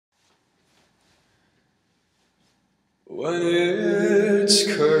When it's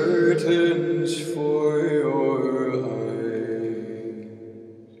curtains for your eyes,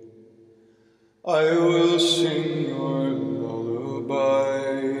 I will sing your lullaby,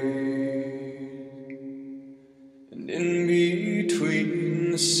 and in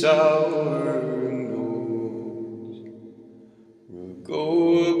between the sour notes, we'll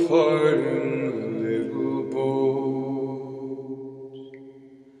go apart in the little boat.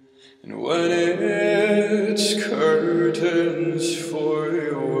 And when it's curtains for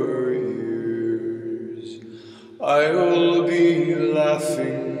your ears, I'll be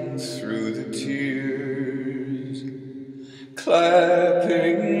laughing through the tears,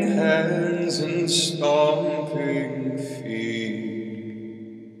 clapping hands and stomping feet,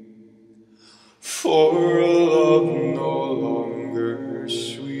 for a love no longer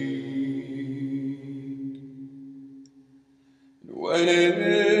sweet. When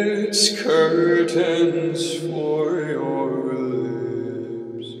it's curtains for your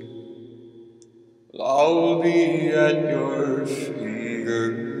lips, I'll be at your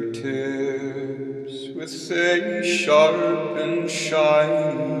fingertips with a sharp and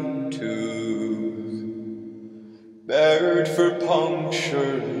shiny tooth, bared for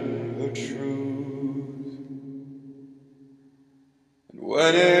puncturing the truth. And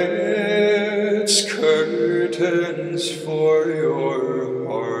when it's curtains for your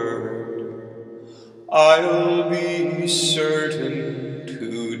heart, I'll be certain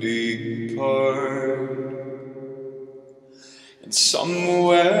to depart, and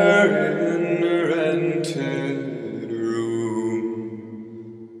somewhere in a rented room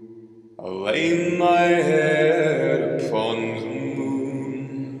I'll lay my head upon the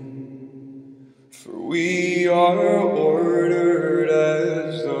moon, for we are ordered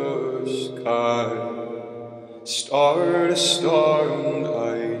as the sky, star to star and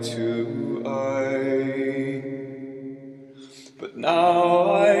eye to eye. But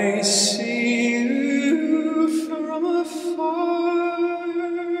now I see you from afar,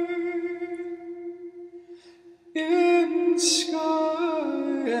 in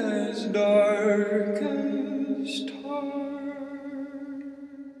sky as dark as